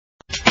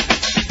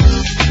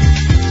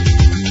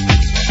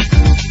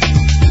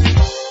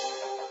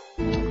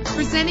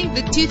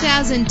Introducing the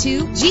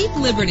 2002 Jeep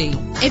Liberty.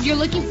 If you're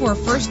looking for a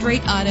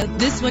first-rate auto,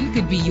 this one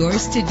could be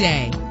yours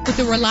today. With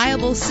a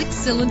reliable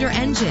 6-cylinder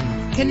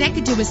engine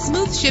connected to a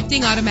smooth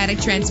shifting automatic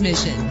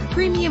transmission,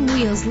 premium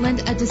wheels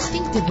lend a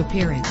distinctive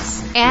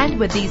appearance. And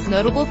with these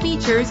notable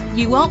features,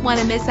 you won't want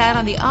to miss out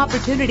on the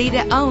opportunity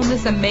to own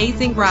this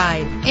amazing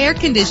ride. Air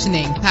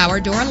conditioning,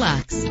 power door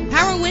locks,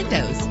 power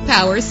windows,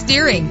 power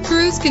steering,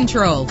 cruise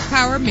control,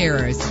 power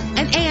mirrors,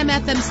 an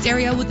AM/FM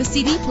stereo with a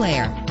CD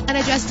player, an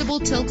adjustable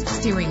tilt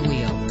steering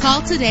wheel.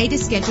 Call today to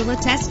schedule a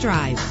test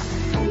drive.